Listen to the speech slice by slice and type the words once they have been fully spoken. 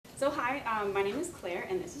So hi, my name is Claire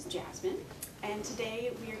and this is Jasmine, and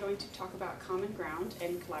today we are going to talk about common ground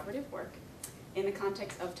and collaborative work in the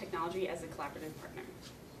context of technology as a collaborative partner.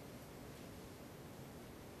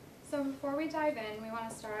 So before we dive in, we want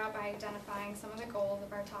to start out by identifying some of the goals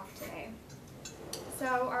of our talk today. So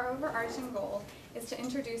our overarching goal is to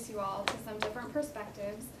introduce you all to some different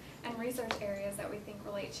perspectives and research areas that we think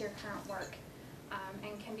relate to your current work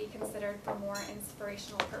and can be considered for more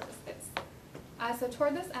inspirational purposes. So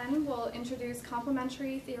toward this end, we'll introduce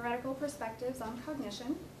complementary theoretical perspectives on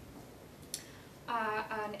cognition,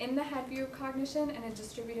 an in-the-head view of cognition and a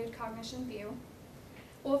distributed cognition view.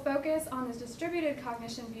 We'll focus on the distributed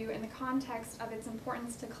cognition view in the context of its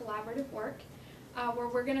importance to collaborative work, where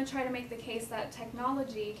we're going to try to make the case that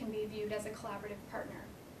technology can be viewed as a collaborative partner.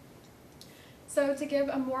 So to give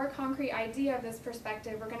a more concrete idea of this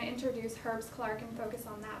perspective, we're going to introduce Herbst Clark and focus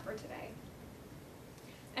on that for today.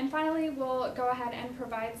 And finally, we'll go ahead and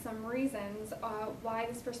provide some reasons why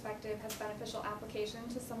this perspective has beneficial application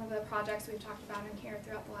to some of the projects we've talked about in here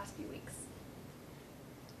throughout the last few weeks.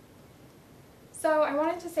 So I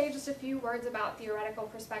wanted to say just a few words about theoretical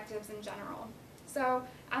perspectives in general. So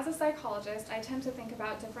as a psychologist, I tend to think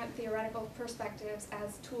about different theoretical perspectives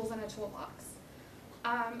as tools in a toolbox.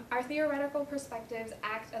 Our theoretical perspectives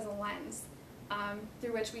act as a lens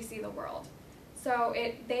through which we see the world. So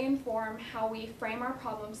they inform how we frame our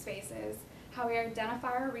problem spaces, how we identify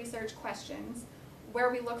our research questions, where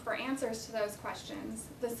we look for answers to those questions,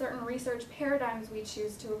 the certain research paradigms we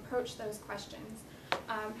choose to approach those questions,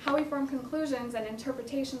 how we form conclusions and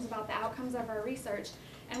interpretations about the outcomes of our research,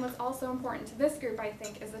 and what's also important to this group, I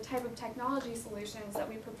think, is the type of technology solutions that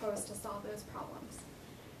we propose to solve those problems.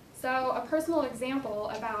 So a personal example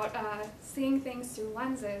about seeing things through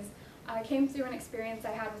lenses came through an experience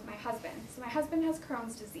I had with my husband. So my husband has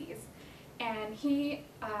Crohn's disease, and he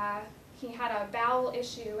had a bowel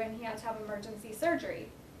issue and he had to have emergency surgery.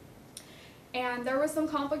 And there were some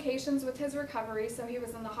complications with his recovery, so he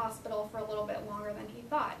was in the hospital for a little bit longer than he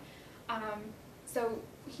thought. So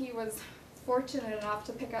he was fortunate enough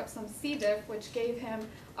to pick up some C. diff, which gave him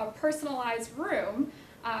a personalized room,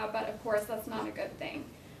 but of course that's not a good thing.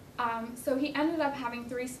 So he ended up having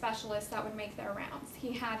 3 specialists that would make their rounds.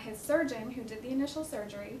 He had his surgeon who did the initial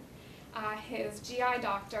surgery, his GI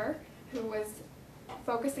doctor who was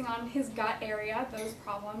focusing on his gut area, those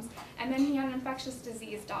problems, and then he had an infectious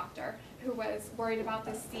disease doctor who was worried about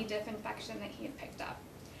this C. diff infection that he had picked up.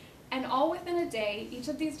 And all within a day, each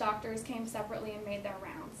of these doctors came separately and made their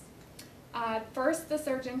rounds. First, the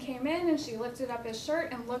surgeon came in and she lifted up his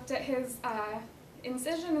shirt and looked at his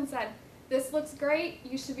incision and said, "This looks great,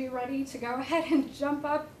 you should be ready to go ahead and jump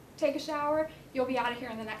up, take a shower, you'll be out of here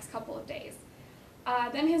in the next couple of days."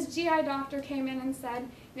 Then his GI doctor came in and said,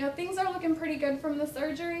 "You know, things are looking pretty good from the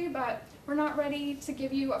surgery, but we're not ready to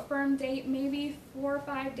give you a firm date, maybe 4 or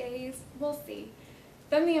 5 days, we'll see."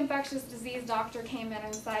 Then the infectious disease doctor came in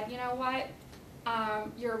and said, "You know what,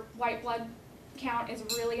 your white blood count is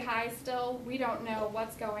really high still, we don't know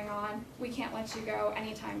what's going on, we can't let you go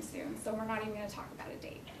anytime soon, so we're not even going to talk about a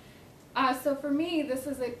date." So for me, this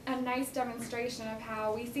is a nice demonstration of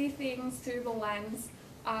how we see things through the lens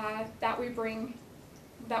that we bring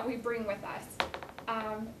with us.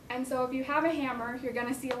 And so if you have a hammer, you're going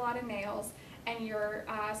to see a lot of nails, and your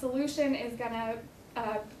solution is going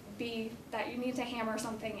to be that you need to hammer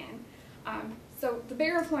something in. So the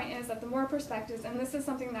bigger point is that the more perspectives, and this is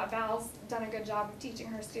something that Val's done a good job of teaching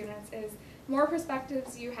her students, is more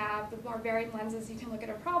perspectives you have, the more varied lenses you can look at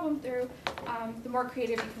a problem through, the more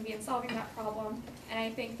creative you can be in solving that problem. And I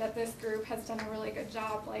think that this group has done a really good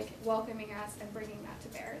job welcoming us and bringing that to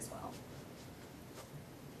bear as well.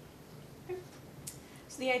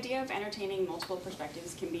 So the idea of entertaining multiple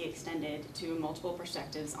perspectives can be extended to multiple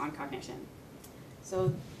perspectives on cognition.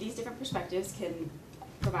 So these different perspectives can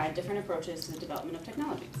provide different approaches to the development of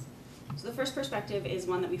technologies. So the first perspective is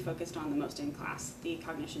one that we focused on the most in class, the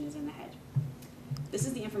cognition is in the head. This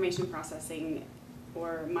is the information processing,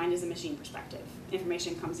 or mind as a machine perspective.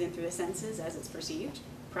 Information comes in through the senses as it's perceived,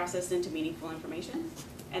 processed into meaningful information,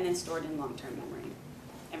 and then stored in long-term memory,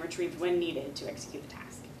 and retrieved when needed to execute the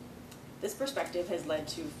task. This perspective has led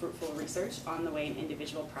to fruitful research on the way an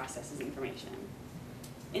individual processes information.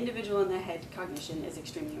 Individual in the head cognition is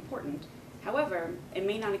extremely important. However, it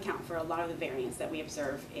may not account for a lot of the variance that we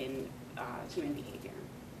observe in human behavior,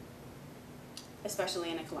 especially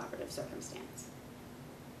in a collaborative circumstance.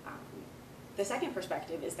 The second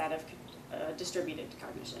perspective is that of distributed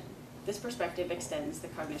cognition. This perspective extends the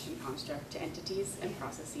cognition construct to entities and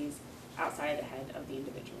processes outside the head of the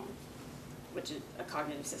individual, which is a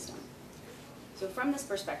cognitive system. So from this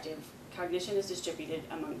perspective, cognition is distributed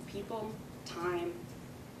among people, time,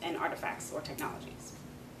 and artifacts or technologies.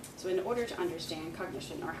 So in order to understand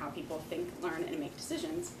cognition, or how people think, learn, and make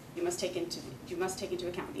decisions, you must take into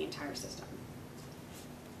account the entire system.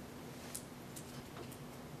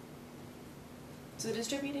 So the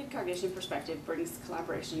distributed cognition perspective brings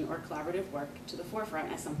collaboration or collaborative work to the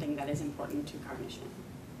forefront as something that is important to cognition.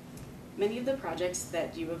 Many of the projects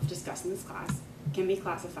that you have discussed in this class can be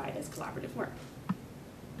classified as collaborative work.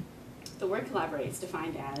 The word collaborate is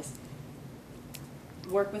defined as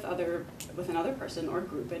work with another person or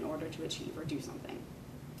group in order to achieve or do something.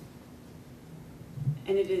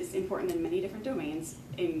 And it is important in many different domains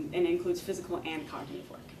and includes physical and cognitive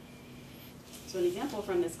work. So an example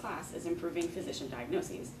from this class is improving physician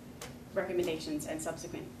diagnoses, recommendations, and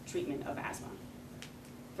subsequent treatment of asthma.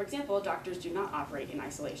 For example, doctors do not operate in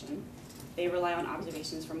isolation. They rely on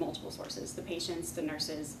observations from multiple sources: the patients, the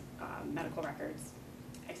nurses, medical records,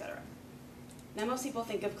 etc. Now, most people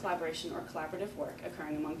think of collaboration or collaborative work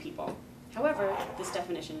occurring among people. However, this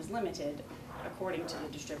definition is limited according to the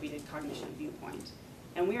distributed cognition viewpoint.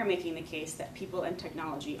 And we are making the case that people and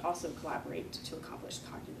technology also collaborate to accomplish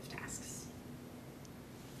cognitive tasks.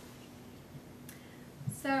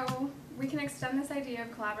 So we can extend this idea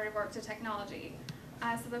of collaborative work to technology.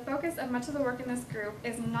 So the focus of much of the work in this group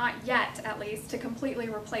is not yet, at least, to completely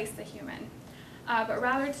replace the human, but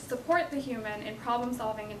rather to support the human in problem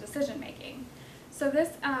solving and decision making. So this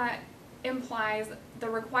implies the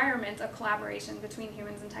requirement of collaboration between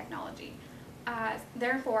humans and technology.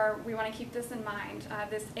 Therefore, we want to keep this in mind,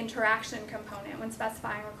 this interaction component, when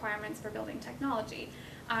specifying requirements for building technology.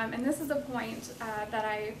 And this is a point that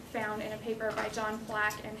I found in a paper by John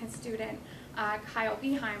Flack and his student Kyle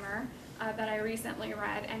Beheimer that I recently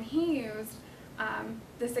read, and he used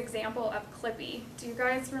this example of Clippy. Do you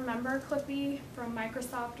guys remember Clippy from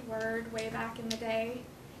Microsoft Word way back in the day?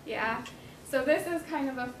 Yeah? So this is kind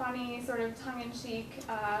of a funny, sort of tongue-in-cheek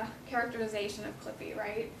characterization of Clippy,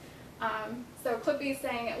 right? So Clippy's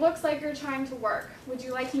saying, "It looks like you're trying to work. Would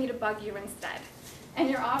you like me to bug you instead?" And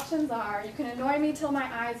your options are, you can annoy me till my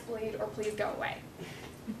eyes bleed, or please go away.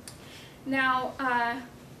 Now,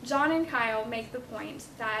 John and Kyle make the point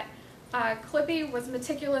that Clippy was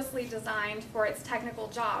meticulously designed for its technical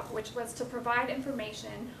job, which was to provide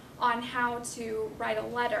information on how to write a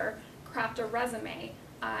letter, craft a resume.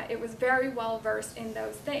 It was very well versed in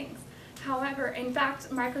those things. However, in fact,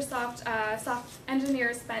 Microsoft soft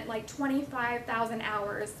engineers spent like 25,000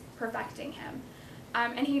 hours perfecting him.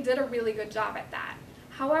 And he did a really good job at that.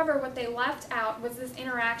 However, what they left out was this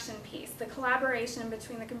interaction piece, the collaboration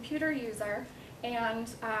between the computer user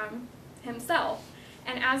and himself.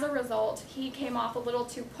 And as a result, he came off a little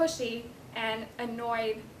too pushy and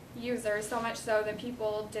annoyed users, so much so that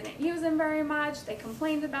people didn't use him very much, they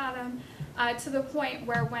complained about him, to the point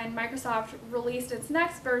where when Microsoft released its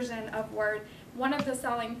next version of Word, one of the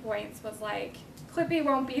selling points was like, Clippy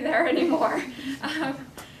won't be there anymore.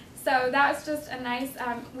 So that's just a nice,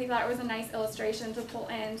 we thought it was a nice illustration to pull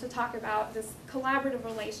in to talk about this collaborative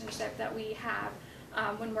relationship that we have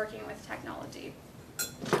when working with technology.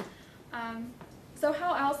 So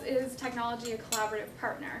how else is technology a collaborative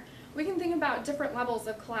partner? We can think about different levels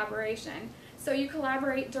of collaboration. So you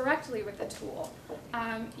collaborate directly with the tool,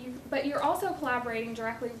 but you're also collaborating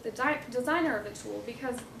directly with the designer of the tool,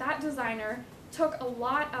 because that designer took a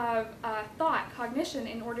lot of thought, cognition,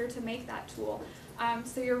 in order to make that tool.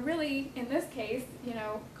 So you're really, in this case,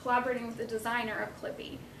 collaborating with the designer of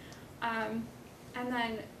Clippy. And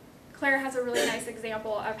then Claire has a really nice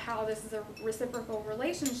example of how this is a reciprocal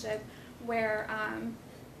relationship where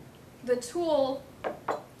the tool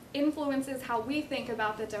influences how we think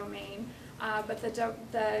about the domain, but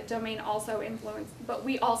the domain also but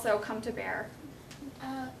we also come to bear.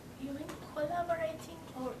 You mean collaborating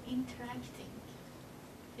or interacting?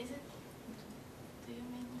 Is it? Do you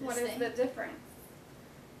mean the What same? is the difference?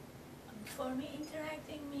 For me,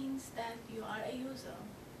 interacting means that you are a user,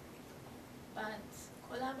 but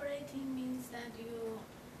collaborating means that you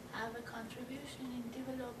have a contribution in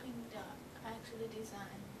developing the actual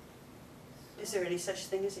design. So Is there any such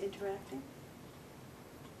thing as interacting?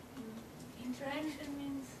 interaction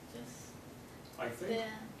means just I think,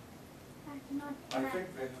 Not I think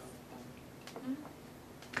they have.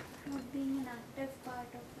 not being an active part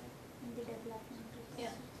of it in the development process. Yeah.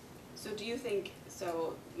 So do you think,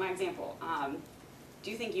 so my example,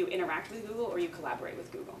 do you think you interact with Google or you collaborate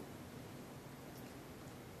with Google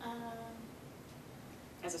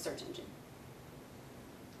as a search engine?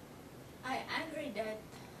 I agree that,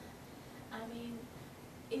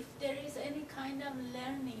 if there is any kind of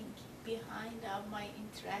learning behind of my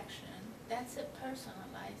interaction, that's a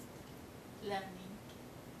personalized learning,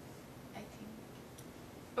 I think.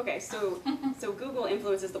 Okay, so Google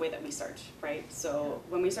influences the way that we search, right? So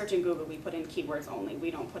when we search in Google, we put in keywords only. We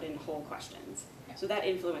don't put in whole questions. So that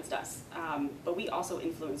influenced us. But we also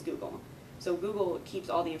influence Google. So Google keeps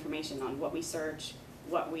all the information on what we search,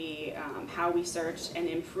 how we search, and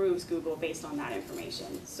improves Google based on that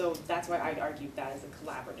information. So that's why I'd argue that is a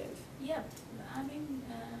collaborative. Yeah, I mean,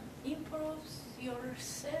 improves your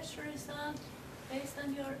search result based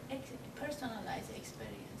on your personalized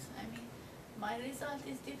experience. I mean, my result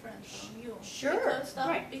is different from you. Sure.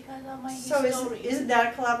 Because of my So history. isn't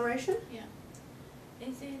that a collaboration? Yeah.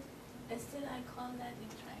 Is it, still I call that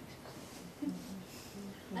interaction.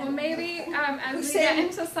 Well, maybe as we get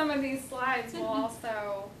into some of these slides, we'll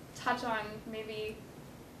also touch on maybe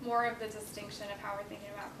more of the distinction of how we're thinking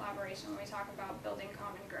about collaboration when we talk about building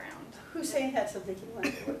common ground. Hussein had something he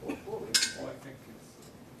wanted to, what were you saying? Well, I think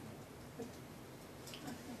it's,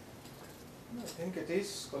 I think it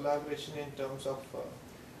is collaboration in terms of,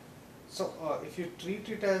 if you treat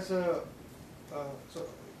it as a, so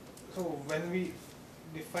when we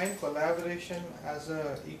define collaboration as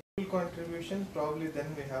a equal contribution, probably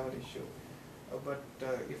then we have an issue. But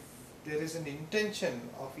if there is an intention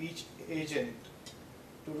of each agent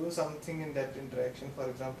to do something in that interaction, for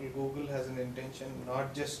example, Google has an intention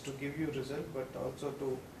not just to give you result, but also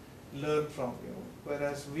to learn from you,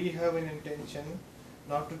 whereas we have an intention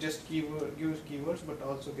not to just use keywords but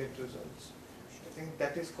also get results. I think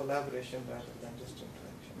that is collaboration rather than just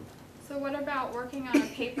interaction. So what about working on a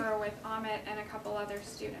paper with Amit and a couple other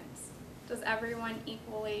students? Does everyone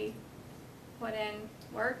equally put in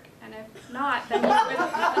work? And if not, then you would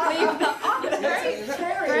leave the office,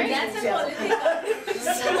 right? Right? That's a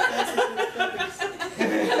political.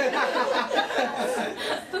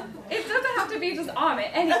 It doesn't have to be just Amit,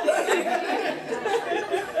 anything.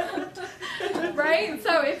 Right?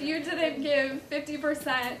 So if you didn't give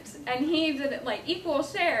 50% and he did it like equal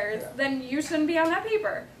shares, then you shouldn't be on that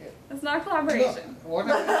paper. It's not collaboration. No, what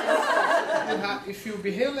if you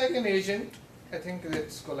behave like an agent, I think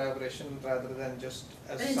it's collaboration rather than just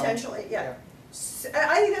as Intentionally, yeah. So,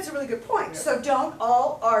 I think that's a really good point. Yeah. So don't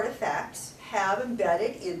all artifacts have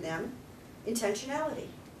embedded in them intentionality?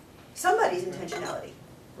 Somebody's intentionality.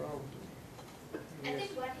 Probably. I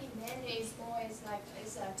think what he meant is more is like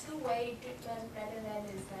it's a two-way treatment rather than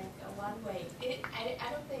it's like a one-way.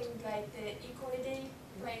 I don't think like the equality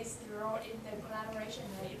plays the role in the collaboration.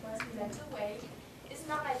 Right? It must be like two-way. It's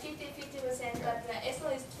not like 50-50%, but as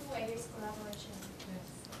long as two-way is collaboration.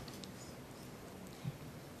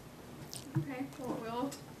 Okay, well,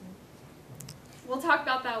 we'll talk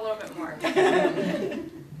about that a little bit more. But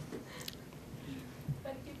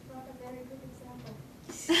you brought a very good example.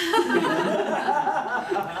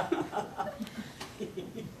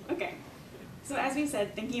 Okay, so as we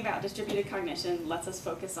said, thinking about distributed cognition lets us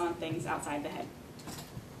focus on things outside the head.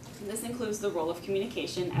 This includes the role of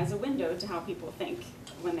communication as a window to how people think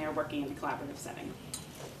when they're working in a collaborative setting.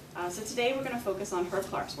 So today we're going to focus on Herb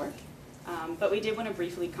Clark's work, but we did want to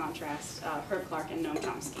briefly contrast Herb Clark and Noam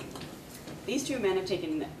Chomsky. These two men have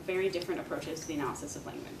taken very different approaches to the analysis of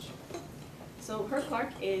language. So Herb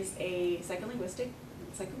Clark is a psycholinguist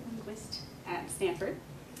at Stanford,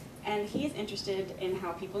 and he is interested in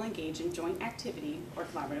how people engage in joint activity or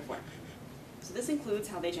collaborative work. So this includes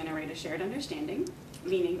how they generate a shared understanding,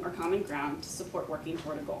 meaning, or common ground to support working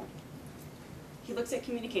toward a goal. He looks at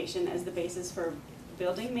communication as the basis for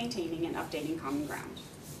building, maintaining, and updating common ground.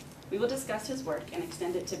 We will discuss his work and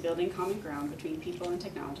extend it to building common ground between people and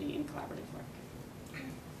technology in collaborative work.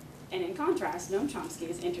 And in contrast, Noam Chomsky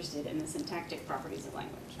is interested in the syntactic properties of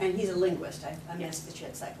language. And he's a linguist. I missed that you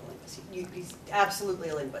had psycholinguist. He's absolutely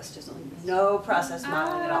a linguist. There's no process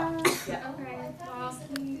modeling at all. Yeah. Okay, I well, thought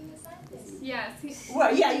he was a scientist. yes.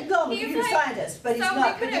 Well, yeah, you call him a He's computer like- scientist, but he's So not. we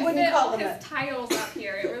But couldn't you wouldn't fit call all him a. his titles up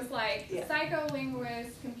here. It was like Yeah.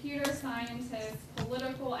 psycholinguist, computer scientist,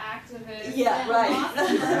 political activist. Yeah, right.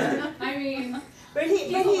 philosopher. I mean, But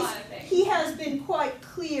he's a lot of things. he has been quite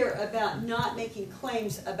clear about not making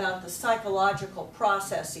claims about the psychological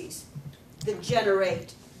processes that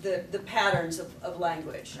generate the patterns of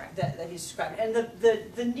language Correct. that he's describing. And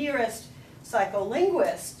the nearest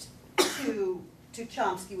psycholinguist to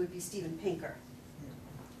Chomsky would be Steven Pinker.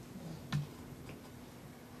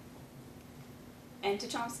 And to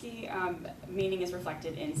Chomsky, meaning is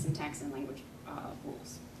reflected in syntax and language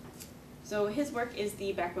rules. So his work is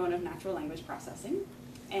the backbone of natural language processing,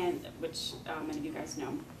 and which many of you guys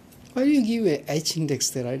know. Why do you give a H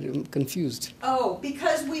index there? I'm confused. Oh,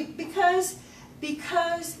 because we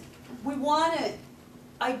want to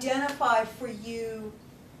identify for you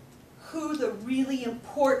who the really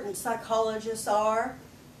important psychologists are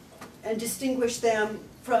and distinguish them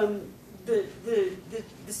from the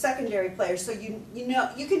secondary players. So you know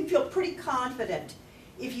you can feel pretty confident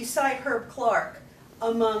if you cite Herb Clark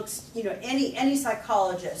amongst any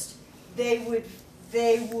psychologist, they would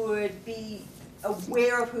be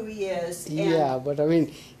aware of who he is. And yeah, but I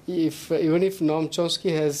mean, if even if Noam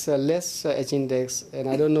Chomsky has less H-index, and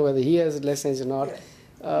I don't know whether he has less H or not,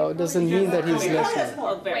 doesn't mean that he's He less. has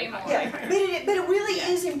more. Way more. Yeah, but it really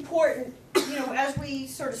is important, as we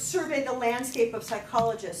sort of survey the landscape of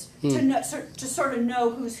psychologists, to sort of know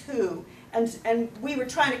who's who. And we were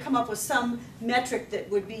trying to come up with some metric that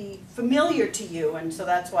would be familiar to you, and so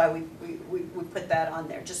that's why we put that on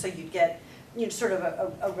there, just so you'd get sort of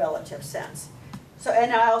a relative sense. So,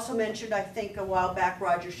 and I also mentioned, I think a while back,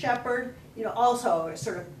 Roger Shepard, also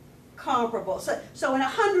sort of comparable. So in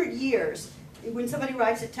 100 years, when somebody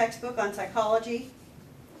writes a textbook on psychology,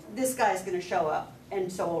 this guy's going to show up,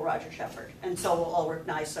 and so will Roger Shepard, and so will Ulrich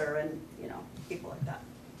Neisser, and people like that.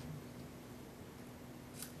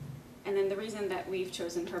 And then the reason that we've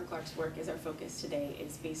chosen Herb Clark's work as our focus today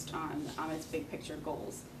is based on its big picture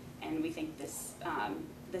goals. And we think this,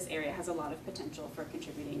 this area has a lot of potential for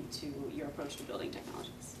contributing to your approach to building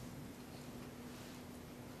technologies.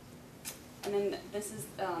 And then this is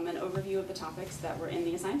an overview of the topics that were in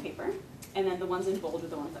the assigned paper. And then the ones in bold are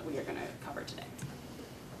the ones that we are going to cover today.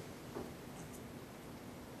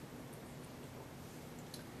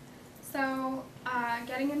 So,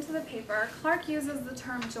 getting into the paper, Clark uses the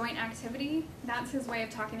term joint activity. That's his way of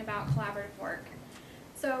talking about collaborative work.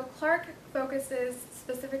 So Clark focuses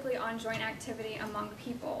specifically on joint activity among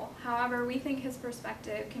people. However, we think his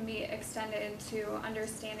perspective can be extended to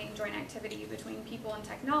understanding joint activity between people and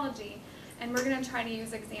technology, and we're going to try to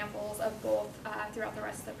use examples of both throughout the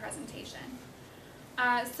rest of the presentation.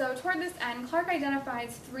 So toward this end, Clark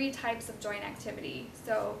identifies 3 types of joint activity.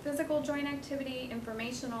 So physical joint activity,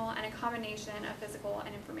 informational, and a combination of physical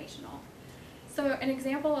and informational. So an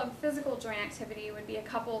example of physical joint activity would be a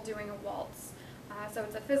couple doing a waltz. So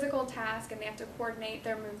it's a physical task, and they have to coordinate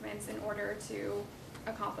their movements in order to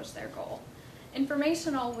accomplish their goal.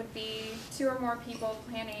 Informational would be 2 or more people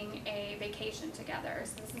planning a vacation together.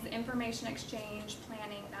 So this is information exchange,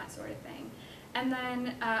 planning, that sort of thing. And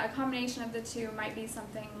then a combination of the 2 might be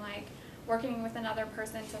something like working with another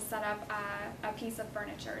person to set up a piece of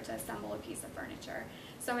furniture, to assemble a piece of furniture.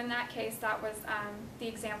 So in that case, that was the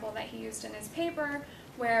example that he used in his paper,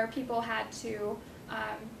 where people had to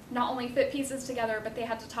not only fit pieces together, but they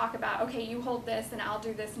had to talk about, okay, you hold this and I'll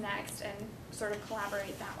do this next, and sort of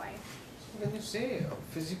collaborate that way. When you say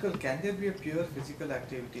physical, can there be a pure physical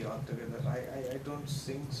activity altogether? I don't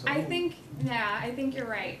think so. I think you're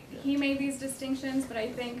right. He made these distinctions, but I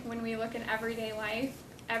think when we look in everyday life,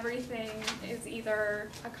 everything is either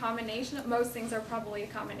a combination of, most things are probably a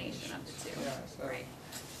combination of the 2. Yeah, so, right.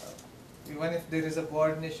 Even if there is a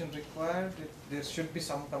coordination required, there should be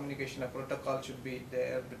some communication, a protocol should be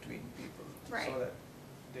there between people, Right. so that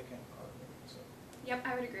they can coordinate. So. Yep,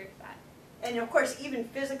 I would agree with that. And of course, even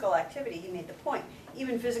physical activity, he made the point,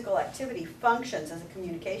 even physical activity functions as a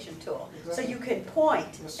communication tool. Exactly. So you can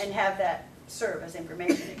point Yes. and have that serve as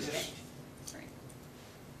information exchange. Right.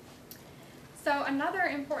 So another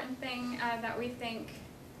important thing that we think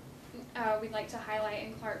we'd like to highlight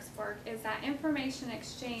in Clark's work is that information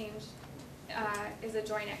exchange is a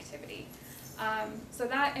joint activity. So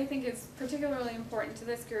that, I think, is particularly important to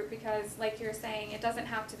this group because, like you're saying, it doesn't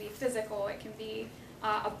have to be physical. It can be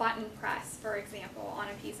a button press, for example, on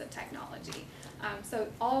a piece of technology. So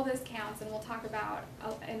all this counts, and we'll talk about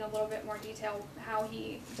in a little bit more detail how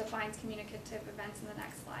he defines communicative events in the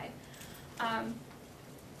next slide.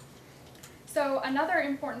 So another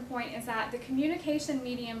important point is that the communication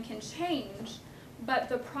medium can change, but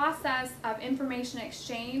the process of information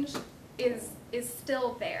exchange is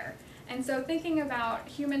still there. And so thinking about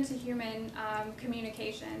human-to-human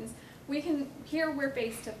communications, here we're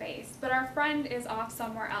face-to-face, but our friend is off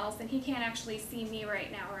somewhere else and he can't actually see me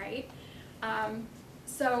right now, right?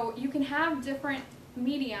 So you can have different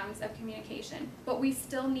mediums of communication, but we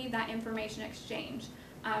still need that information exchange.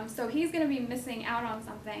 So he's going to be missing out on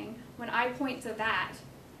something when I point to that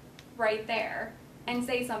right there and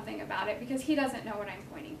say something about it because he doesn't know what I'm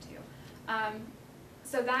pointing to.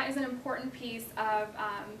 So that is an important piece of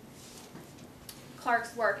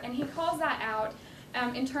Clark's work, and he calls that out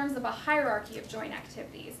in terms of a hierarchy of joint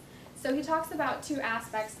activities. So he talks about 2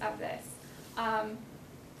 aspects of this.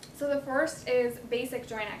 So the first is basic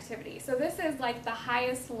joint activity. So this is like the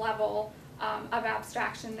highest level of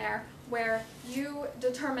abstraction there, where you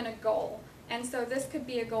determine a goal. And so this could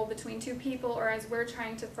be a goal between 2 people, or as we're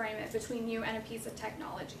trying to frame it, between you and a piece of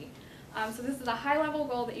technology. So this is a high-level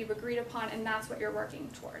goal that you've agreed upon, and that's what you're working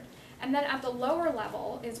toward. And then at the lower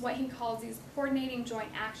level is what he calls these coordinating joint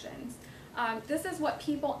actions. This is what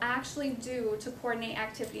people actually do to coordinate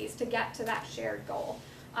activities to get to that shared goal.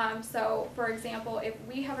 So, for example, if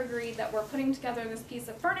we have agreed that we're putting together this piece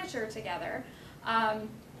of furniture together,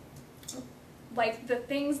 like the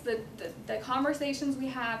things, the conversations we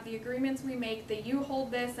have, the agreements we make, that you hold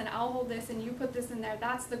this and I'll hold this and you put this in there,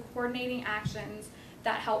 that's the coordinating actions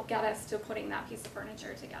that help get us to putting that piece of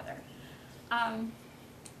furniture together.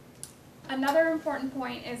 Another important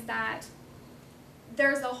point is that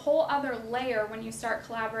there's a whole other layer when you start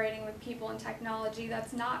collaborating with people and technology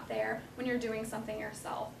that's not there when you're doing something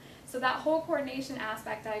yourself. So that whole coordination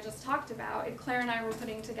aspect that I just talked about, if Claire and I were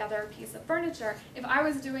putting together a piece of furniture, if I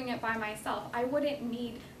was doing it by myself, I wouldn't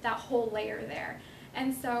need that whole layer there.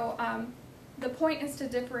 And so the point is to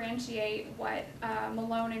differentiate what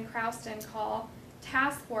Malone and Crouston call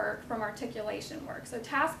task work from articulation work. So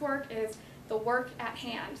task work is the work at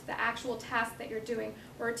hand, the actual task that you're doing,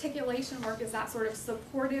 where articulation work is that sort of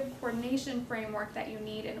supportive coordination framework that you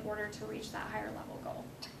need in order to reach that higher level goal.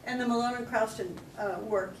 And the Malone and Crouston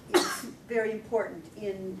work is very important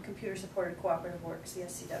in computer-supported cooperative works, the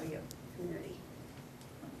SCW community.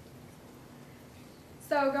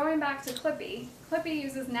 So going back to Clippy, Clippy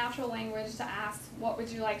uses natural language to ask, what would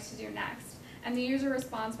you like to do next? And the user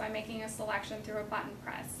responds by making a selection through a button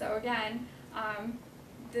press. So again,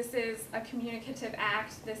 this is a communicative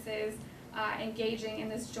act. This is engaging in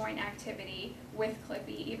this joint activity with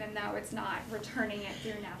Clippy, even though it's not returning it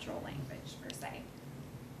through natural language per se.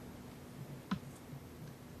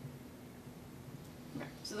 Okay.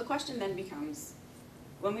 So the question then becomes,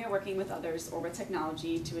 when we are working with others or with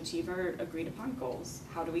technology to achieve our agreed upon goals,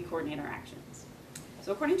 how do we coordinate our actions?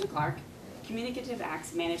 So according to Clark, communicative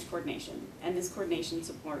acts manage coordination, and this coordination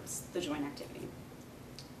supports the joint activity.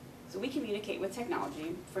 So we communicate with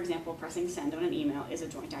technology. For example, pressing send on an email is a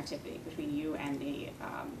joint activity between you and the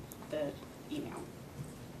email.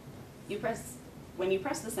 When you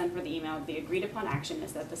press the send for the email, the agreed upon action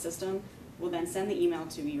is that the system will then send the email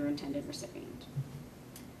to your intended recipient.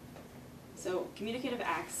 So communicative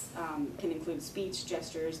acts can include speech,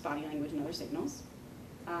 gestures, body language, and other signals.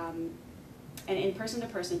 And in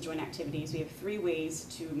person-to-person joint activities, we have 3 ways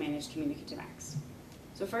to manage communicative acts.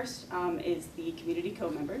 So first is the community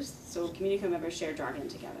co-members. So community co-members share jargon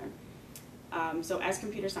together. So as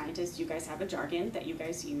computer scientists, you guys have a jargon that you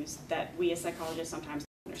guys use that we as psychologists sometimes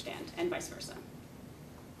don't understand, and vice versa.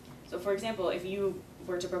 So for example, if you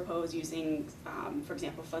were to propose using, for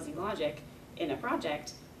example, fuzzy logic in a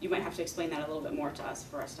project, you might have to explain that a little bit more to us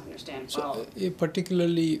for us to understand. So a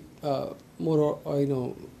particularly more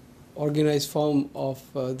organized form of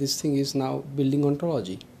this thing is now building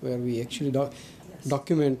ontology, where we actually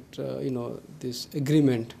document this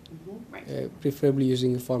agreement, preferably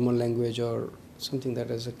using a formal language or something that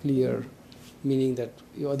has a clear meaning that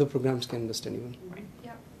other programs can understand even. Right.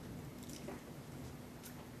 Yep. Yeah.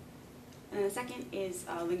 And the second is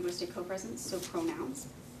linguistic co-presence, so pronouns.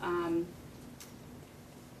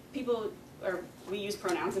 We use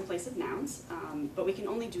pronouns in place of nouns, but we can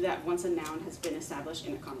only do that once a noun has been established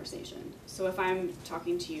in a conversation. So if I'm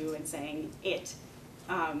talking to you and saying it,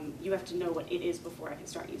 you have to know what it is before I can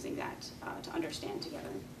start using that to understand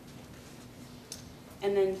together.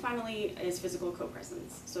 And then finally is physical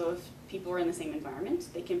co-presence. So if people are in the same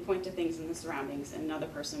environment, they can point to things in the surroundings and another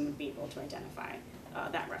person would be able to identify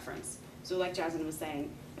that reference. So like Jasmine was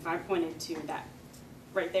saying, if I pointed to that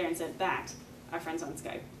right there and said that, our friends on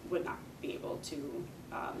Skype would not be able to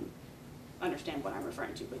understand what I'm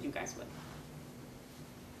referring to, but you guys would.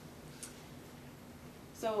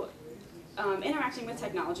 So interacting with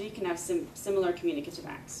technology can have similar communicative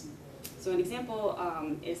acts. So an example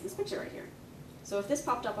is this picture right here. So if this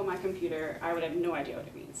popped up on my computer, I would have no idea what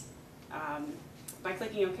it means. By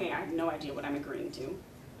clicking OK, I have no idea what I'm agreeing to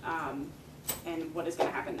and what is going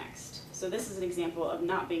to happen next. So this is an example of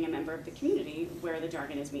not being a member of the community where the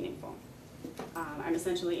jargon is meaningful. I'm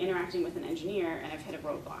essentially interacting with an engineer and I've hit a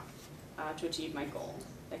roadblock to achieve my goal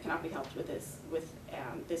that cannot be helped with this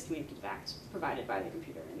communicative act provided by the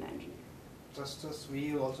computer and the engineer. Trust us,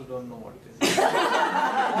 we also don't know what it is.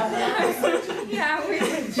 Yeah,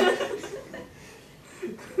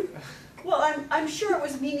 Well, I'm sure it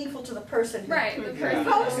was meaningful to the person who right. The person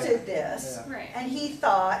posted this, Yeah. Right. and he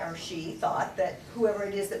thought, or she thought, that whoever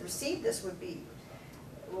it is that received this would be,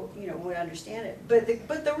 would understand it. But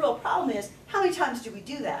the real problem is, how many times do we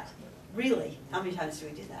do that? Really, how many times do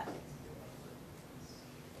we do that?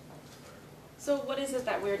 So what is it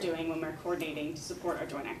that we're doing when we're coordinating to support our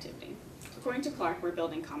joint activity? According to Clark, we're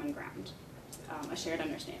building common ground, a shared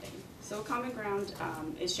understanding. So common ground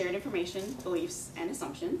is shared information, beliefs, and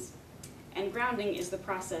assumptions. And grounding is the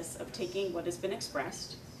process of taking what has been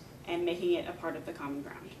expressed and making it a part of the common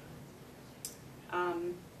ground.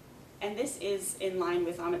 And this is in line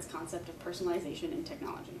with Amit's concept of personalization in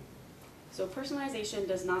technology. So personalization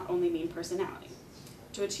does not only mean personality.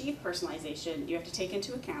 To achieve personalization, you have to take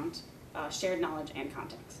into account shared knowledge and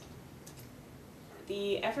context.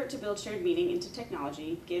 The effort to build shared meaning into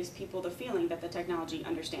technology gives people the feeling that the technology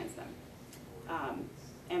understands them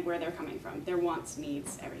and where they're coming from, their wants,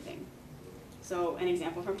 needs, everything. So an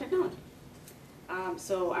example from technology.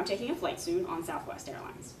 So I'm taking a flight soon on Southwest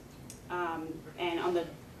Airlines. And on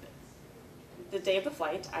the day of the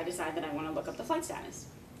flight, I decide that I want to look up the flight status.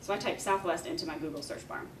 So I type Southwest into my Google search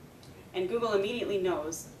bar. And Google immediately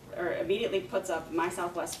knows, or immediately puts up my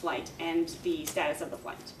Southwest flight and the status of the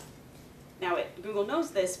flight. Now, Google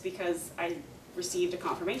knows this because I received a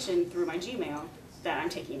confirmation through my Gmail that I'm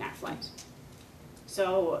taking that flight.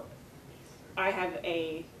 So I have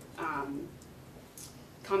a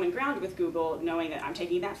common ground with Google, knowing that I'm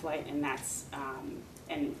taking that flight, and that's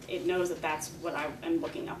and it knows that that's what I am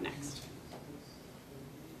looking up next.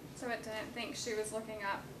 So it didn't think she was looking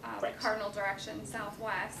up Right. the cardinal direction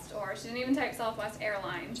southwest, or she didn't even type Southwest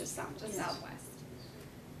Airlines, Just just yes. Southwest.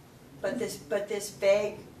 But this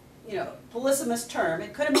vague, polysemous term,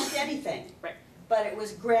 it could have meant anything. Right. But it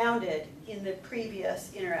was grounded in the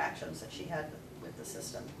previous interactions that she had with the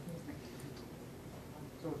system.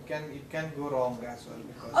 So it can go wrong as well,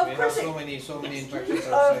 because Of we have course so many interactions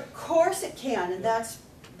outside. Of course it can, and that's,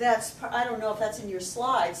 I don't know if that's in your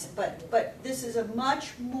slides, but this is a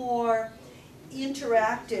much more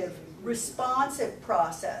interactive, responsive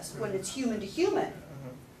process when it's human to human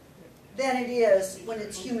than it is when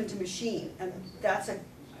it's human to machine, and that's a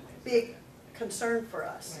big concern for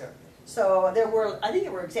us. Yeah. So I think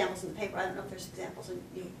there were examples in the paper. I don't know if there's examples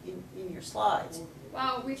in your slides.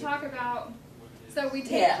 Well, we talk about, so we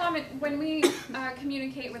take Yeah. when we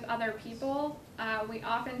communicate with other people, we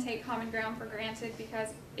often take common ground for granted because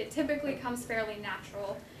it typically comes fairly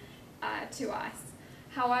natural to us.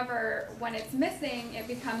 However, when it's missing, it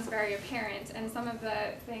becomes very apparent, and some of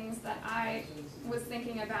the things that I was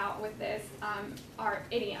thinking about with this are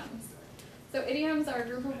idioms. So idioms are a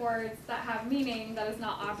group of words that have meaning that is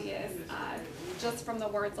not obvious just from the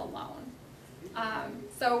words alone.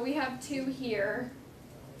 So we have two here: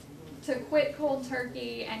 to quit cold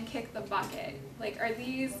turkey and kick the bucket. Like, are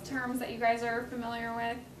these terms that you guys are familiar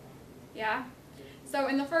with? Yeah? So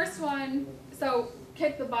in the first one, so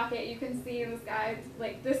kick the bucket, you can see this guy,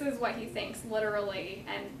 like, this is what he thinks literally,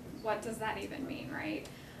 and what does that even mean, right?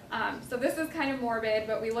 So this is kind of morbid,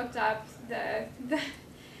 but we looked up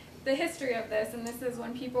the history of this, and this is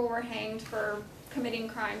when people were hanged for committing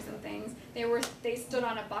crimes and things. They stood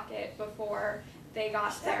on a bucket before they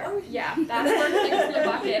got there. Yeah, that's where kick the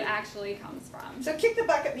bucket actually comes from. So kick the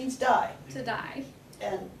bucket means die. To die.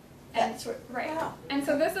 And that's what, Right. wow. And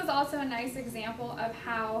so this is also a nice example of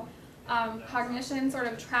how cognition sort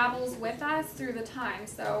of travels with us through the time.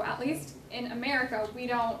 So at least in America, we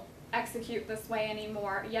don't execute this way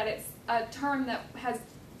anymore, yet it's a term that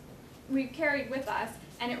we've carried with us,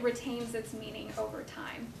 and it retains its meaning over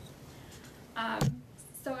time.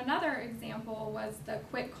 So another example was the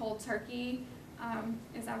quit cold turkey.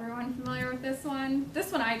 Is everyone familiar with this one?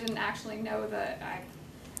 This one I didn't actually know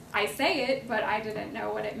I say it, but I didn't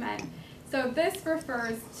know what it meant. So this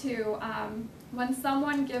refers to when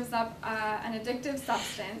someone gives up an addictive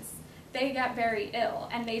substance, they get very ill,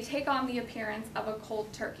 and they take on the appearance of a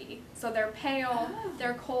cold turkey. So they're pale,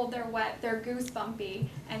 they're cold, they're wet, they're goosebumpy,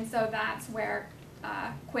 and so that's where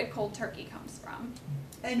quit cold turkey comes from.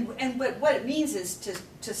 And what it means is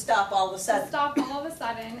to stop all of a To sudden. stop all of a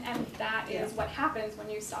sudden, and that is Yeah. what happens when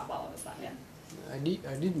you stop all of a sudden. I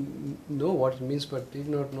didn't know what it means, but did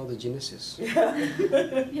not know the genesis.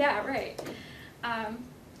 Yeah, right.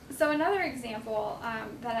 So another example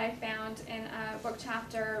that I found in a book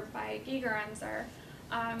chapter by Gigerenzer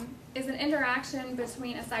is an interaction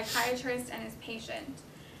between a psychiatrist and his patient.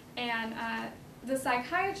 And the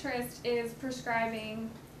psychiatrist is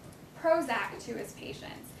prescribing Prozac to his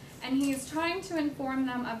patients, and he's trying to inform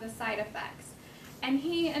them of the side effects. And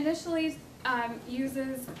he initially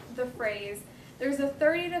uses the phrase, there's a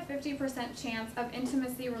 30 to 50% chance of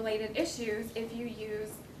intimacy-related issues if you use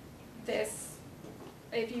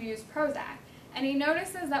Prozac. And he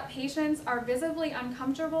notices that patients are visibly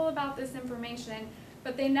uncomfortable about this information,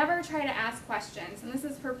 but they never try to ask questions, and this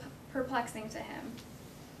is perplexing to him.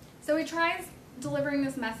 So he tries delivering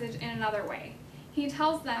this message in another way. He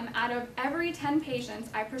tells them, out of every 10 patients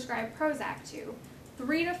I prescribe Prozac to,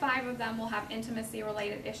 3 to 5 of them will have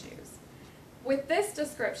intimacy-related issues. with this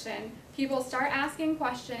description, people start asking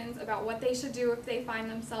questions about what they should do if they find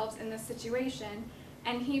themselves in this situation,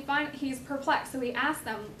 and he's perplexed. So he asks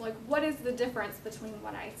them, like, what is the difference between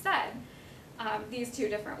what I said, these two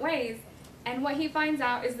different ways? And what he finds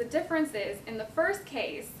out is the difference is, in the first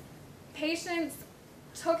case, patients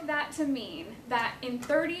took that to mean that in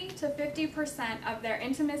 30 to 50% of their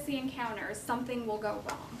intimacy encounters, something will go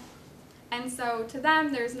wrong. And so to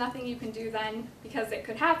them, there's nothing you can do then, because it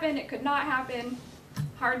could happen, it could not happen.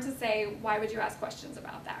 Hard to say, why would you ask questions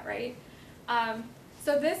about that, right?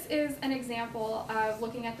 So this is an example of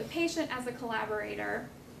looking at the patient as a collaborator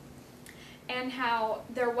and how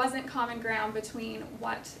there wasn't common ground between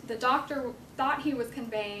what the doctor thought he was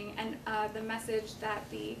conveying and the message that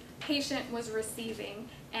the patient was receiving.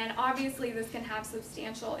 And obviously this can have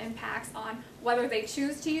substantial impacts on whether they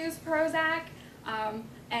choose to use Prozac,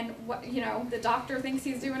 and what, you know, the doctor thinks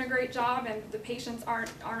he's doing a great job and the patients aren't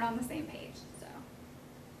on the same page.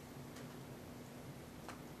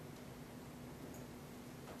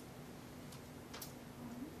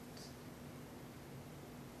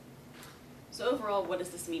 So overall, what does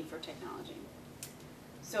this mean for technology?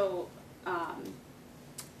 So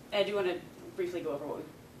I do want to briefly go over what we've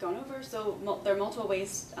gone over. So there are multiple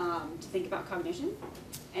ways to think about cognition,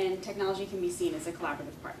 and technology can be seen as a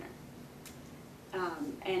collaborative partner.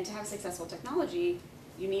 And to have successful technology,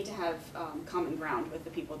 you need to have common ground with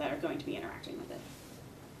the people that are going to be interacting with it.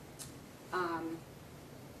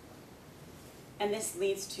 And this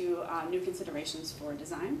leads to new considerations for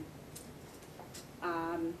design.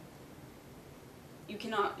 You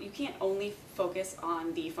can't only focus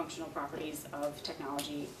on the functional properties of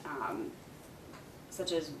technology,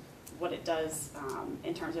 such as what it does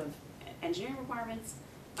in terms of engineering requirements,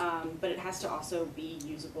 but it has to also be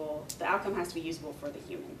usable. The outcome has to be usable for the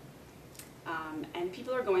human. And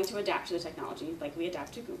people are going to adapt to the technology, like we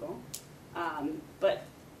adapt to Google, but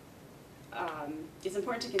it's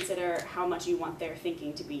important to consider how much you want their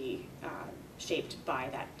thinking to be shaped by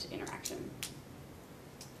that interaction.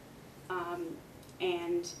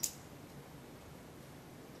 And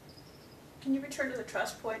Can you return to the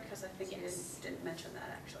trust point? Because I think Yes. you didn't mention that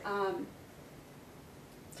actually.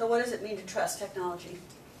 So what does it mean to trust technology?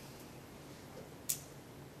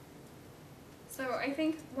 So I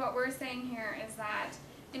think what we're saying here is that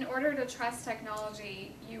in order to trust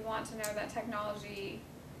technology, you want to know that technology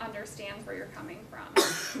understands where you're coming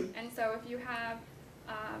from. And so if you have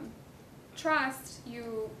trust,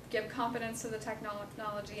 you give confidence to the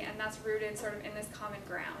technology, and that's rooted sort of in this common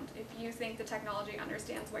ground. If you think the technology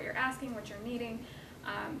understands what you're asking, what you're needing,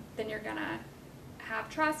 then you're going to have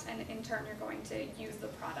trust, and in turn you're going to use the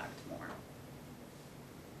product more.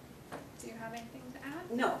 Do you have anything to add?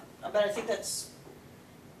 No, but I think that's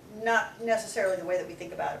not necessarily the way that we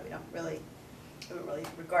think about it. We don't really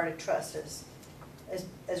regard trust as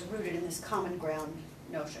rooted in this common ground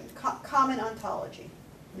notion. Common ontology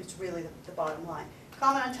is really the bottom line.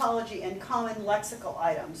 Common ontology and common lexical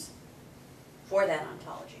items for that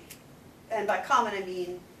ontology. And by common I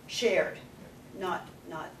mean shared, not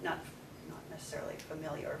necessarily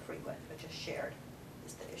familiar or frequent, but just shared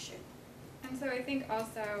is the issue. And so I think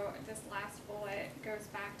also this last bullet goes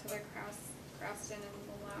back to the Crouston and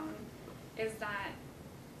Malone, is that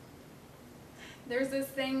there's this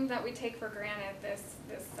thing that we take for granted, this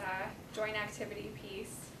joint activity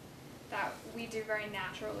piece that we do very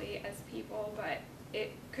naturally as people, but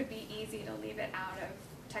it could be easy to leave it out of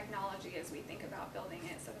technology as we think about building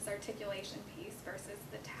it. So this articulation piece versus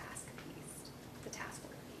the task piece, the task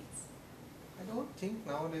work piece. I don't think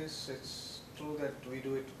nowadays it's true that we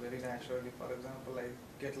do it very naturally. For example, I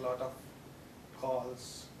get a lot of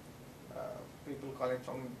calls, people calling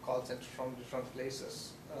from call centers from different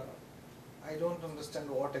places. I don't understand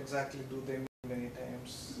what exactly do they mean many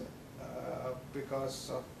times because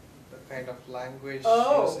of the kind of language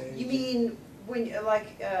usage. You mean when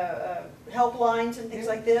helplines and things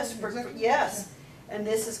like this? Exactly. Yes, yeah. And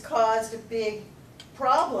this has caused a big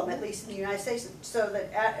problem, at least in the United States, so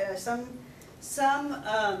that some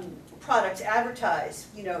products advertise,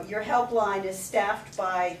 your helpline is staffed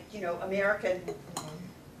by, American,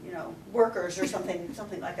 workers or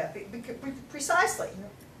something like that, precisely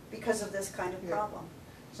because of this kind of problem.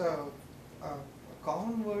 So,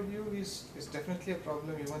 common worldview is definitely a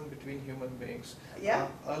problem even between human beings. Yeah.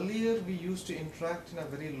 Earlier we used to interact in a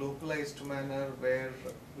very localized manner where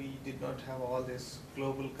we did not have all this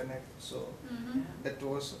global connect, so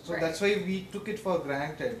that's why we took it for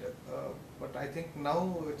granted. But I think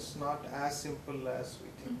now it's not as simple as we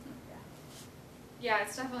think. Yeah,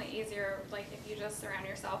 it's definitely easier, like, if you just surround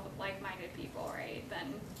yourself with like-minded people, right?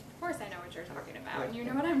 Then, of course I know what you're talking about, and you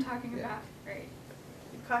know what I'm talking about, right?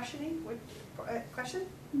 Cautioning? Question?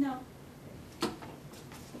 No.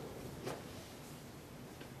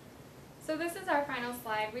 So this is our final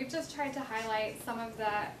slide. We've just tried to highlight some of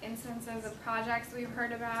the instances of projects we've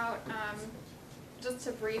heard about, just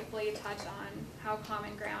to briefly touch on how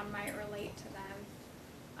Common Ground might relate to them.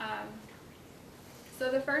 So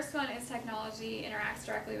the first one is technology interacts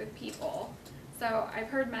directly with people. So I've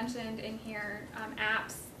heard mentioned in here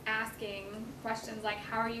apps asking questions like,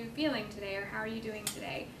 how are you feeling today, or how are you doing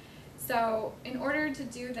today? So in order to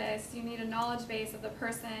do this, you need a knowledge base of the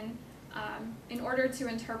person in order to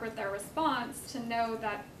interpret their response, to know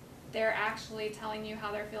that they're actually telling you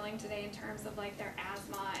how they're feeling today in terms of like their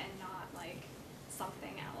asthma and not like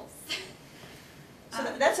something else. So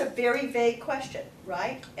that's a very vague question,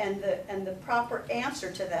 right? And the proper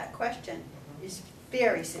answer to that question is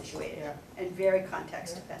very situated Yeah. and very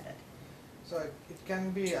context dependent. So it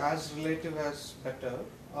can be as relative as better,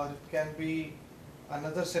 or it can be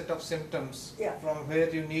another set of symptoms Yeah. from where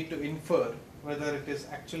you need to infer whether it is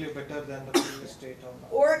actually better than the previous state or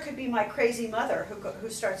not. Or it could be my crazy mother who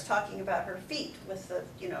starts talking about her feet with the,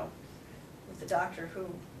 with the doctor who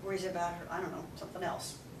worries about her, I don't know, something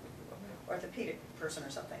else, orthopedic person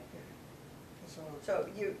or something. So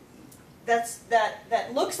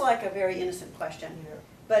that looks like a very innocent question, Yeah.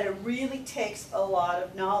 but it really takes a lot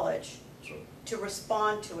of knowledge True. to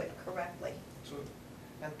respond to it correctly. True.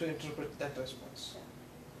 And to interpret that response.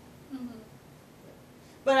 Mm-hmm.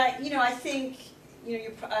 But I think, I know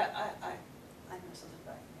something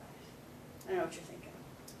about you guys. I know what you're thinking.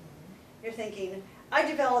 You're thinking, I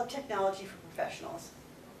developed technology for professionals,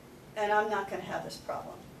 and I'm not going to have this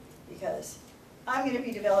problem because I'm going to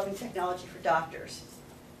be developing technology for doctors,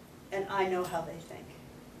 and I know how they think.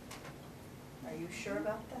 Are you sure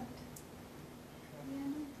about that?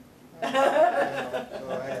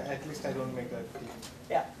 So at least I don't make that clear.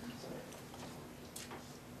 Yeah.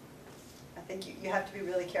 I think you have to be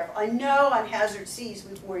really careful. I know on Hazard Seas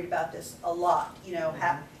we've worried about this a lot.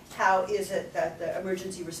 How is it that the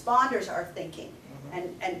emergency responders are thinking,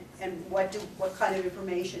 and what kind of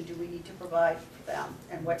information do we need to provide for them,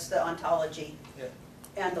 and what's the ontology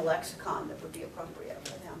and the lexicon that would be appropriate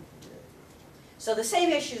for them. So the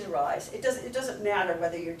same issues arise. It doesn't matter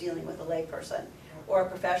whether you're dealing with a layperson or a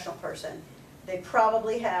professional person. They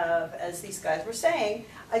probably have, as these guys were saying,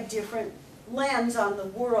 a different lens on the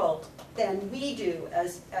world than we do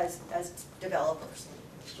as developers.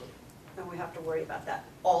 And we have to worry about that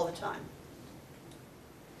all the time.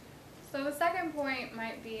 So the second point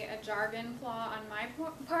might be a jargon flaw on my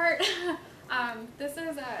part. This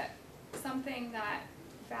is something that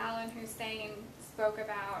Val and Hussein spoke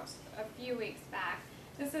about a few weeks back.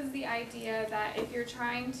 This is the idea that if you're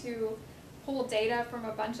trying to pull data from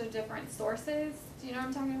a bunch of different sources, do you know what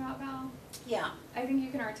I'm talking about, Val? Yeah. I think you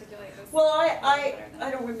can articulate this. Well, better than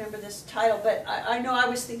I don't remember this title, but I know I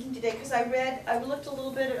was thinking today, because I looked a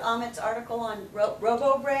little bit at Amit's article on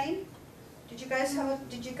RoboBrain. Did you guys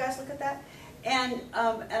look at that? And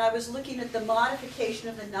I was looking at the modification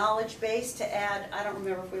of the knowledge base to add, I don't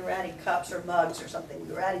remember if we were adding cups or mugs or something,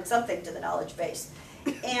 we were adding something to the knowledge base.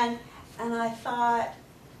 And I thought,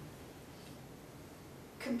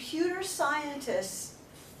 computer scientists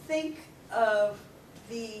think of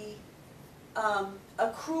the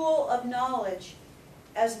accrual of knowledge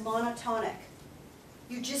as monotonic.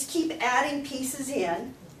 You just keep adding pieces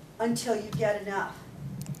in until you get enough.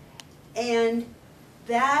 And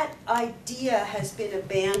that idea has been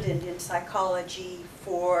abandoned in psychology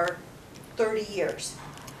for 30 years.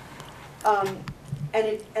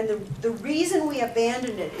 The reason we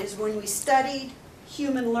abandoned it is when we studied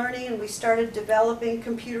human learning and we started developing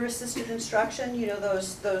computer-assisted instruction,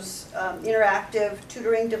 those interactive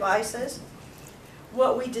tutoring devices.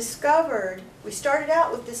 What we discovered, we started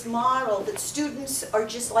out with this model that students are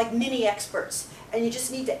just like mini experts, and you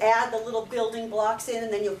just need to add the little building blocks in,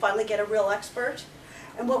 and then you'll finally get a real expert.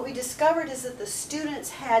 And what we discovered is that the students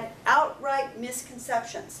had outright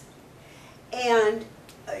misconceptions, and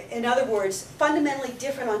in other words, fundamentally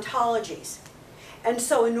different ontologies. And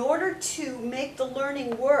so in order to make the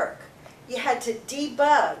learning work, you had to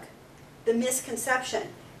debug the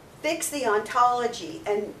misconception, fix the ontology,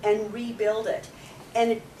 and rebuild it.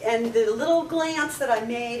 And the little glance that I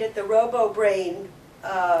made at the RoboBrain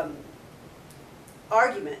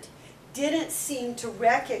argument didn't seem to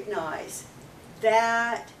recognize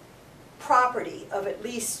that property of at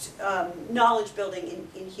least knowledge building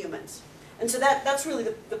in humans. And so that's really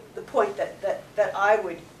the point that I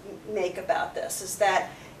would make about this, is that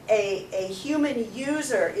a human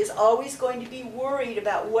user is always going to be worried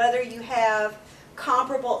about whether you have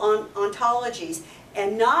comparable ontologies,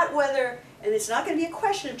 and not whether And it's not going to be a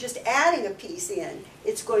question of just adding a piece in.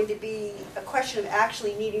 It's going to be a question of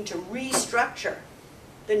actually needing to restructure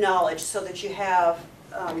the knowledge so that you have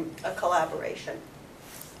a collaboration.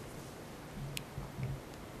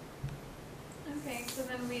 Okay, so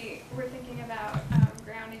then we're thinking about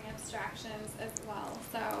grounding abstractions as well.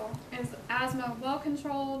 So is asthma well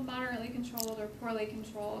controlled, moderately controlled, or poorly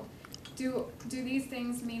controlled? Do these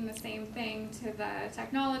things mean the same thing to the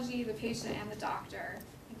technology, the patient, and the doctor?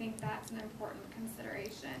 I think that's an important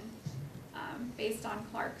consideration based on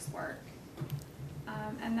Clark's work.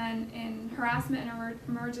 And then in harassment and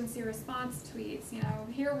emergency response tweets, you know,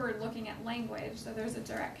 here we're looking at language, so there's a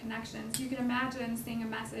direct connection. So you can imagine seeing a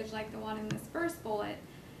message like the one in this first bullet,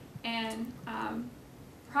 and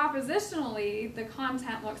propositionally, the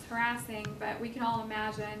content looks harassing, but we can all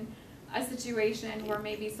imagine a situation where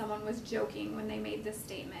maybe someone was joking when they made this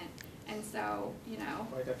statement. And so, you know.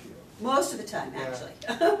 Quite a few. Most of the time, Yeah.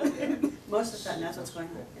 actually. Most of the time, that's what's going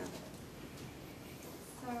on. Yeah.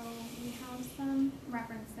 So we have some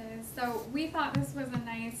references. So we thought this was a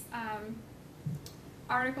nice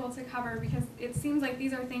article to cover because it seems like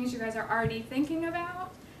these are things you guys are already thinking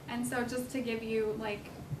about. And so just to give you like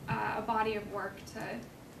a body of work to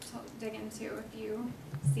dig into if you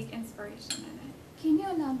seek inspiration in it. Can you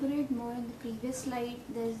elaborate more on the previous slide?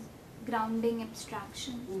 There's grounding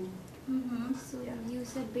abstraction. Mm-hmm. So Yeah. you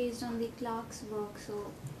said based on the Clark's work,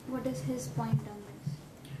 so what is his point on this?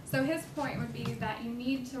 So his point would be that you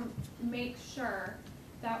need to make sure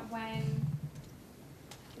that when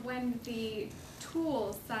the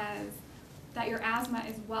tool says that your asthma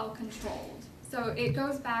is well controlled, so it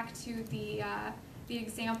goes back to the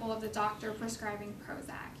example of the doctor prescribing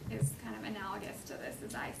Prozac is kind of analogous to this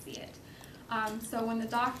as I see it. So when the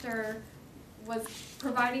doctor was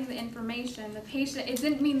providing the information, the patient, it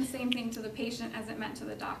didn't mean the same thing to the patient as it meant to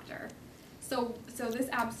the doctor. So this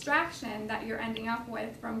abstraction that you're ending up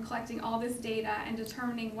with from collecting all this data and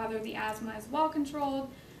determining whether the asthma is well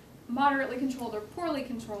controlled, moderately controlled, or poorly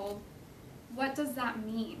controlled, what does that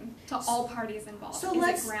mean to all parties involved? So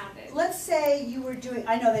is it grounded? let's say you were doing,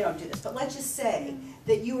 I know they don't do this, but let's just say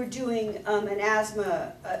that you were doing an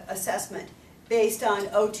asthma assessment based on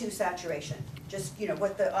O2 saturation, just, you know,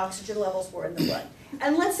 what the oxygen levels were in the blood.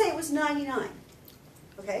 And let's say it was 99,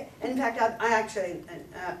 okay? And in fact, I actually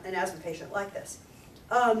an asthma patient like this.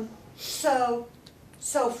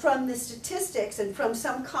 So from the statistics and from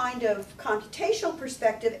some kind of computational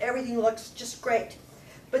perspective, everything looks just great.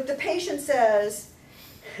 But the patient says,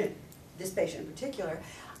 this patient in particular,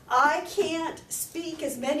 I can't speak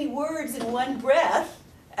as many words in one breath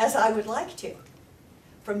as I would like to.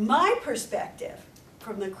 From my perspective,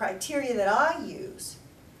 from the criteria that I use,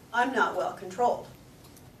 I'm not well controlled.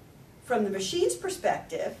 From the machine's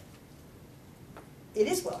perspective, it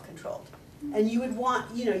is well controlled. And you would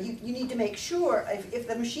want, you know, you need to make sure, if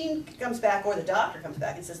the machine comes back or the doctor comes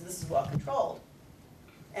back and says this is well controlled,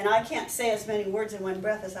 and I can't say as many words in one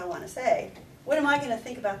breath as I want to say, what am I going to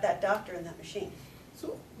think about that doctor and that machine?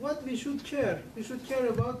 So what we should care? We should care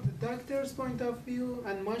about the doctor's point of view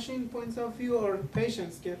and machine points of view, or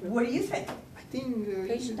patient's care. What do you think? I think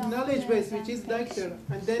Patient knowledge base, doctor which is and doctor,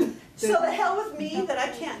 and then So the hell with me that I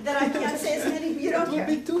can't say as many. You don't it would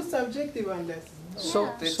care. be too subjective on this. So,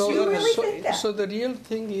 Yeah. so, You really so, think that? so the real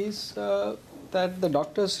thing is that the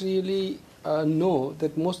doctors really know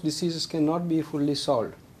that most diseases cannot be fully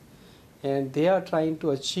solved, and they are trying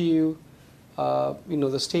to achieve,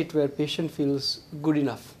 the state where patient feels good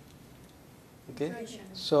enough. Okay,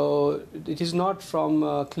 so it is not from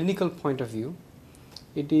a clinical point of view.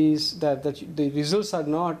 It is that the results are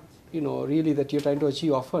not, really that you're trying to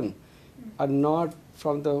achieve often, are not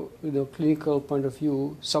from the clinical point of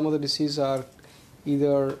view. Some of the diseases are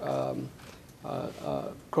either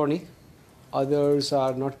chronic, others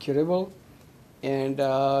are not curable, and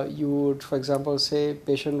you would, for example, say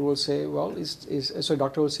patient will say, well, so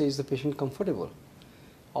doctor will say, is the patient comfortable,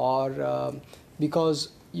 or because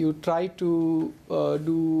you try to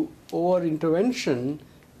do over intervention,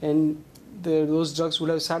 and those drugs will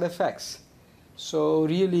have side effects. So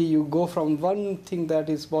really, you go from one thing that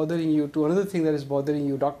is bothering you to another thing that is bothering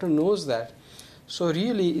you. Doctor knows that. So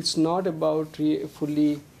really, it's not about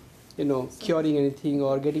fully, curing anything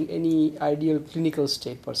or getting any ideal clinical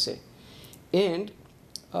state per se. And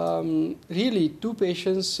really, two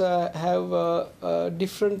patients have a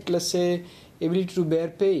different, let's say, ability to bear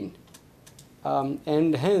pain,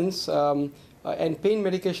 and hence, and pain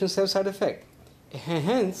medications have side effect.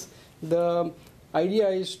 Hence, the idea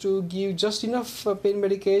is to give just enough pain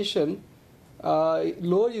medication.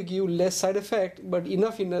 Lower you give, less side effect, but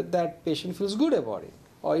enough that patient feels good about it,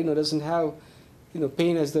 or doesn't have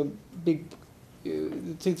pain as the big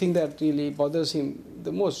the thing that really bothers him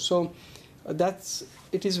the most. So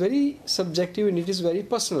it is very subjective and it is very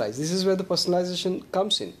personalized. This is where the personalization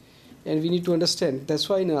comes in, and we need to understand. That's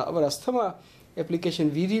why in our asthma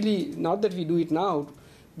application, we really, not that we do it now,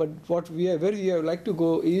 but where we would like to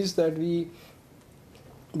go is that we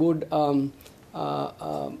would,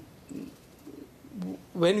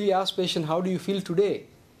 when we ask patient, how do you feel today?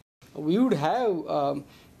 We would have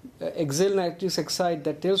exhale nitrous oxide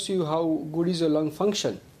that tells you how good is your lung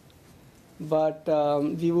function. But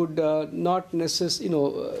we would not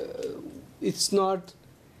necessarily, it's not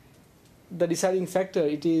the deciding factor.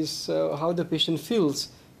 It is how the patient feels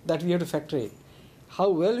that we have to factor in. How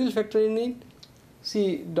well we'll factor in it?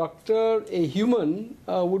 See, doctor, a human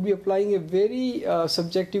would be applying a very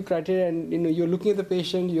subjective criteria, and you're looking at the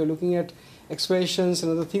patient, you're looking at expressions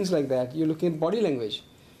and other things like that. You're looking at body language.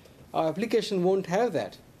 Our application won't have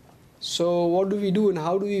that. So what do we do, and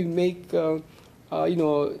how do we make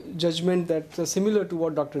judgment that's similar to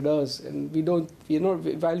what doctor does? And we don't,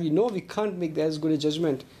 while we know we can't make as good a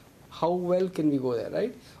judgment, how well can we go there,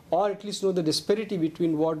 right? Or at least know the disparity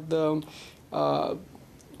between what the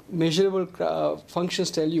measurable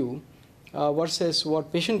functions tell you versus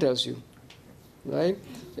what patient tells you, right?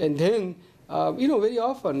 And then, very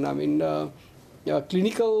often, I mean,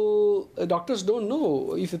 clinical doctors don't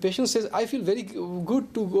know. If a patient says, I feel very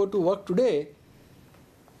good to go to work today,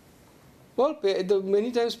 well,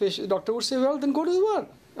 many times doctor would say, well, then go to the work.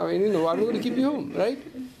 I mean, I'm not going to keep you home, right?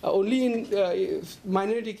 Only in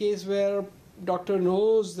minority case where doctor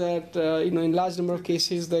knows that, in large number of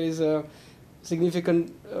cases there is a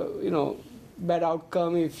significant, bad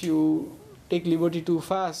outcome if you take liberty too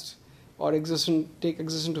fast or take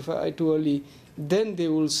exertion too early, then they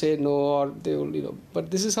will say no, or they will, But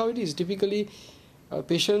this is how it is. Typically, a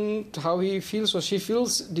patient, how he feels or she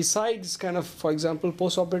feels, decides kind of, for example,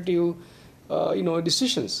 post-operative,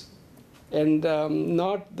 decisions, and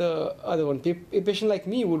not the other one. A patient like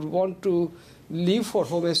me would want to leave for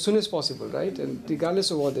home as soon as possible, right? And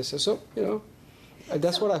regardless of what they say. So,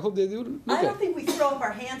 that's what I hope they do look at. I don't think we throw up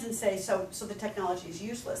our hands and say, so the technology is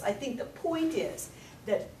useless. I think the point is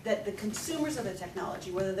that the consumers of the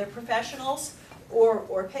technology, whether they're professionals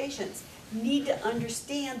or patients, need to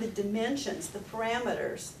understand the dimensions, the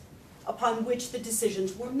parameters upon which the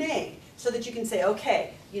decisions were made, so that you can say,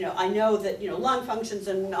 okay, I know that lung functions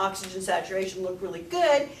and oxygen saturation look really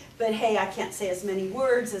good, but hey, I can't say as many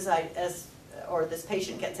words or this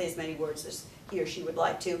patient can't say as many words as he or she would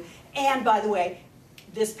like to. And by the way,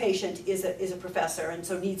 this patient is a professor, and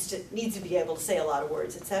so needs to be able to say a lot of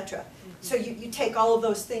words, etc. Mm-hmm. So you take all of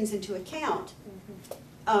those things into account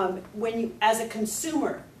when you, as a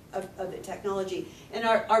consumer of the technology. And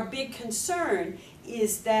our big concern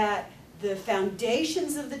is that the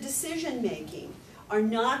foundations of the decision making are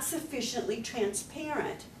not sufficiently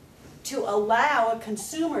transparent to allow a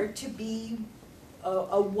consumer to be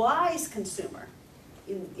a wise consumer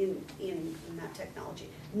in that technology.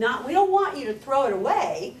 We don't want you to throw it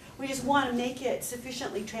away, we just want to make it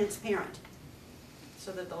sufficiently transparent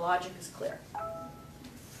so that the logic is clear.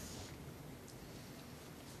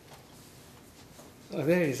 Oh,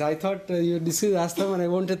 there it is. I thought this is asthma, and I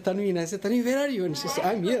wanted Tanvi, and I said, Tanvi, where are you? And she said,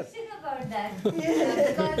 I'm here. I have a question about that.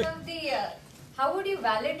 Because of the, how would you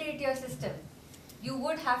validate your system? You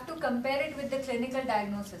would have to compare it with the clinical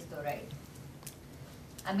diagnosis though, right?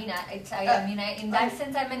 I mean, in that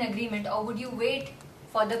sense, I'm in agreement. Or would you wait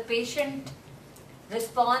for the patient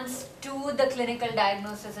response to the clinical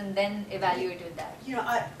diagnosis and then evaluate with that?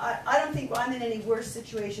 I don't think I'm in any worse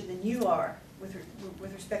situation than you are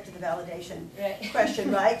with respect to the validation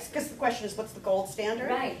question, right? Because the question is, what's the gold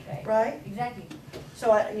standard? Right? Exactly.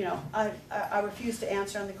 So I refuse to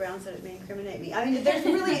answer on the grounds that it may incriminate me. I mean, there's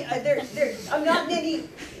really I'm not in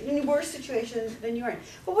any worse situation than you are in.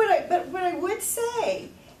 But what I would say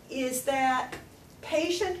is that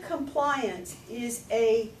patient compliance is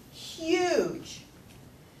a huge,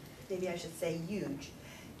 maybe I should say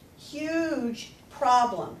huge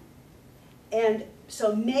problem. And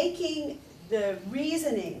so making the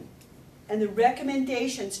reasoning and the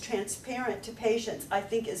recommendations transparent to patients, I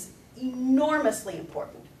think, is enormously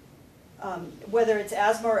important, whether it's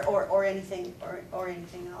asthma or anything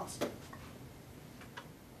else.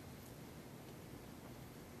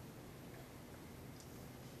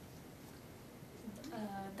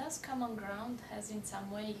 Does common ground has in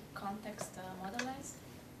some way context modelized?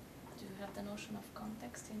 Do you have the notion of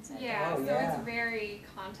context inside? Yeah, so it's very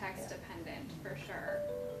context dependent for sure.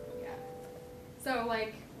 Yeah. So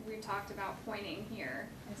like we talked about pointing here,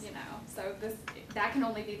 so that can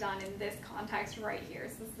only be done in this context right here.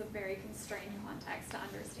 So this is a very constrained context to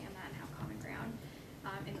understand that and have common ground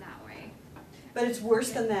in that way. Yeah. But it's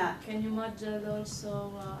worse than that. Can you model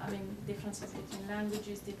also, differences between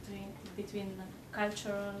languages, between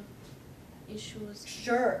cultural issues?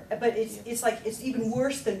 Sure, but it's even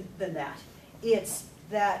worse than that. It's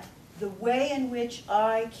that the way in which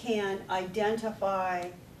I can identify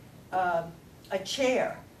a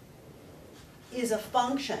chair is a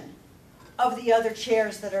function of the other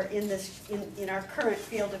chairs that are in our current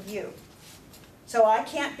field of view. So I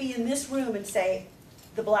can't be in this room and say,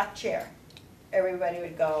 the black chair. Everybody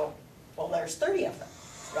would go, well, there's 30 of them,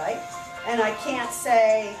 right? And I can't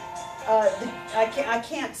say, I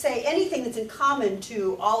can't say anything that's in common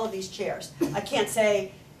to all of these chairs. I can't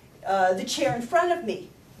say the chair in front of me.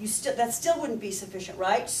 That still wouldn't be sufficient,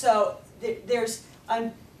 right? So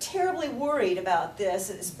I'm terribly worried about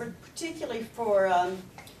this, particularly for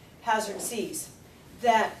hazard Cs,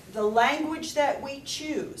 that the language that we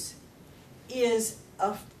choose is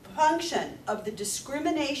a function of the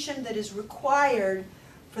discrimination that is required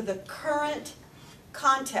for the current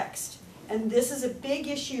context. And this is a big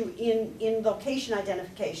issue in location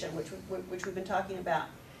identification, which we've been talking about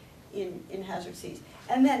in hazard Cs.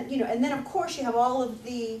 And then of course you have all of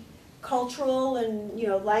the cultural and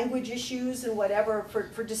language issues and whatever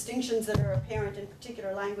for distinctions that are apparent in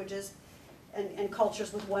particular languages and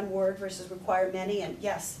cultures with one word versus require many, and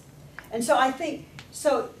yes. And so I think,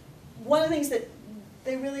 one of the things that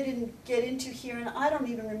they really didn't get into here, and I don't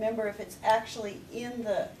even remember if it's actually in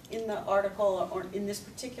the article or in this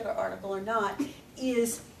particular article or not,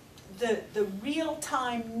 is the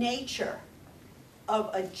real-time nature of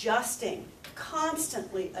adjusting,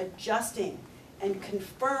 constantly adjusting and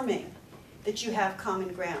confirming that you have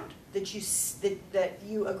common ground, that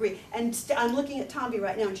you agree. And I'm looking at Tomby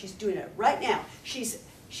right now, and she's doing it right now. She's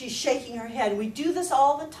shaking her head. We do this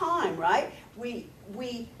all the time, right? We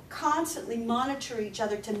constantly monitor each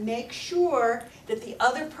other to make sure that the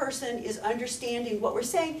other person is understanding what we're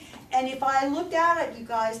saying. And if I looked out at you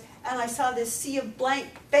guys and I saw this sea of blank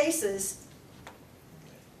faces,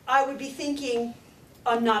 I would be thinking,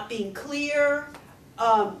 I'm not being clear,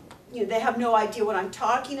 they have no idea what I'm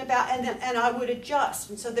talking about, and I would adjust.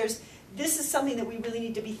 And so this is something that we really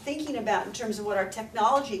need to be thinking about in terms of what our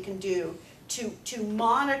technology can do to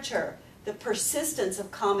monitor the persistence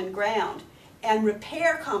of common ground and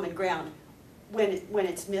repair common ground when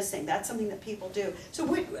it's missing. That's something that people do. So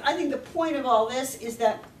I think the point of all this is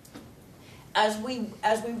that as we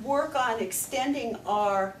work on extending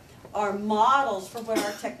our models for what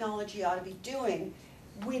our technology ought to be doing,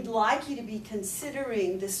 we'd like you to be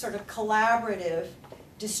considering this sort of collaborative,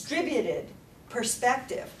 distributed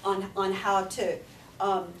perspective on how to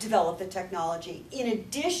develop the technology, in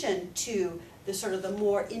addition to the sort of the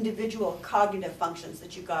more individual cognitive functions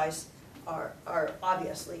that you guys are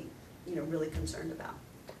obviously really concerned about.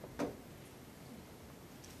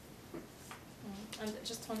 And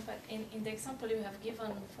just one fact, in the example you have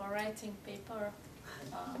given for writing paper,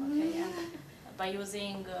 and by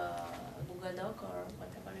using Google Doc or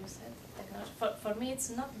whatever you said, technology, for me it's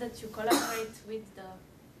not that you collaborate with the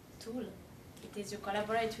tool, it is you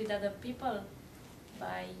collaborate with other people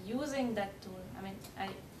by using that tool.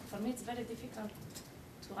 For me it's very difficult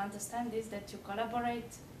to understand this, that you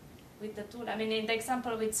collaborate with the tool. In the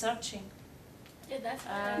example with searching. Yeah, that's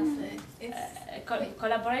what I say.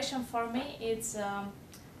 Collaboration for me, it's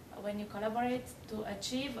when you collaborate to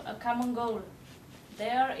achieve a common goal.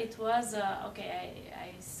 There it was,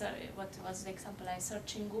 what was the example? I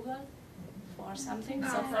searched in Google for something.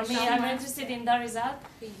 So for me, I'm interested in the result,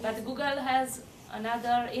 but Google has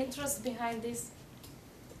another interest behind this.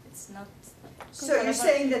 It's not. So you're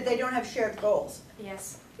saying that they don't have shared goals?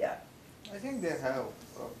 Yes. Yeah. I think they have,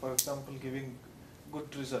 for example, giving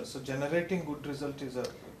good results. So generating good result is a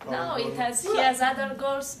No, goal. he has other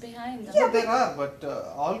goals behind them. Yeah, there are, but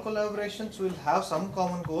all collaborations will have some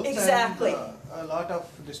common goals Exactly. and a lot of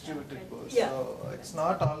distributed goals. Yeah. So it's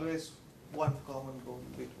not always one common goal.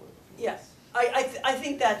 Yeah, I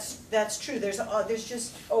think that's true. There's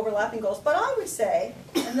just overlapping goals, but I would say,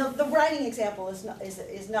 and the writing example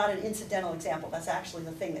is not an incidental example. That's actually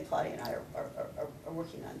the thing that Claudia and I are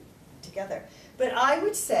working on together. But I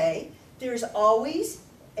would say there's always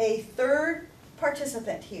a third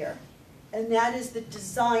participant here, and that is the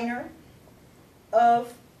designer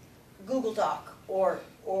of Google Doc or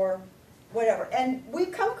whatever. And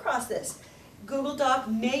we've come across this. Google Doc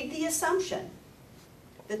made the assumption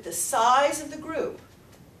that the size of the group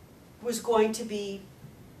was going to be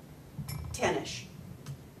 10-ish.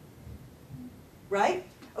 Right?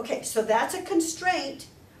 Okay, so that's a constraint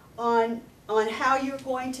on how you're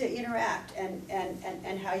going to interact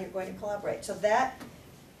and how you're going to collaborate. So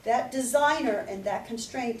that designer and that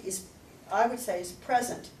constraint is, I would say, is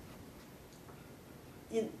present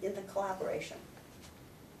in the collaboration.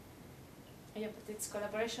 Yeah, but it's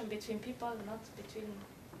collaboration between people, not between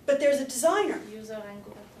But there's a designer. user and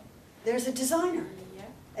Google. There's a designer. Yeah.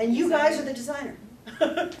 And you guys are the designer.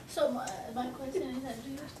 So my question is that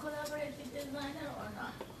do you collaborate with the designer or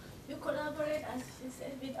not? You collaborate, as she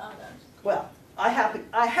said, with others. Well, I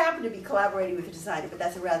happen to be collaborating with a designer, but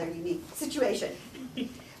that's a rather unique situation.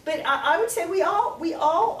 But I would say we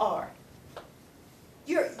all are.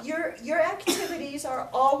 Your activities are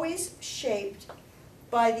always shaped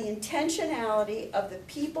by the intentionality of the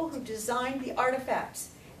people who designed the artifacts.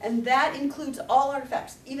 And that includes all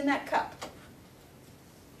artifacts, even that cup.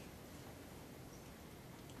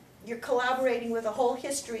 You're collaborating with a whole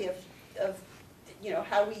history of you know,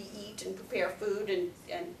 how we eat and prepare food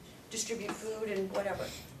and distribute food and whatever.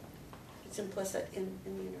 It's implicit in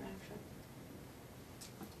the interaction.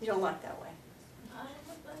 You don't like that way. I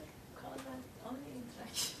would like call that only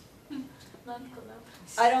interaction, not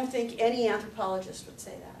collaboration. I don't think any anthropologist would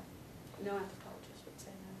say that. No anthropologist would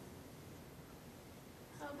say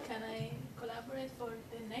that. How can I collaborate for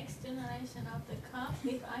the next generation of the cup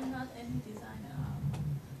if I'm not any designer of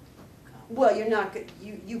cup? Well, you're not,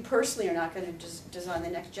 you personally are not going to design the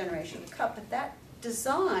next generation of the cup, but that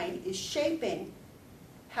design is shaping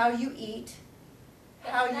how you eat,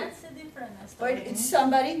 how you. That's a different But story. it's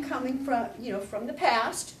somebody coming from, you know, from the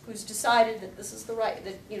past who's decided that this is the right,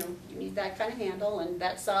 that, you know, you need that kind of handle and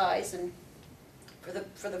that size and for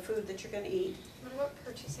the food that you're going to eat. What about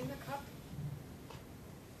purchasing the cup?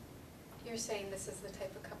 You're saying this is the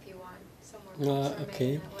type of cup you want, somewhere cups are made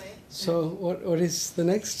okay. in that way. So what is the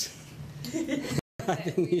next? I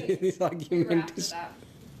think this argument is Yeah,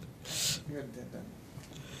 they're done.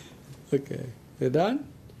 okay. We're done.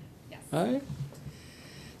 Yes. All right.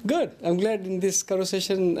 Good. I'm glad in this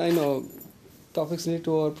conversation, I know topics related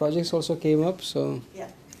to our projects also came up. So Yeah.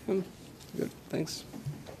 good. Thanks.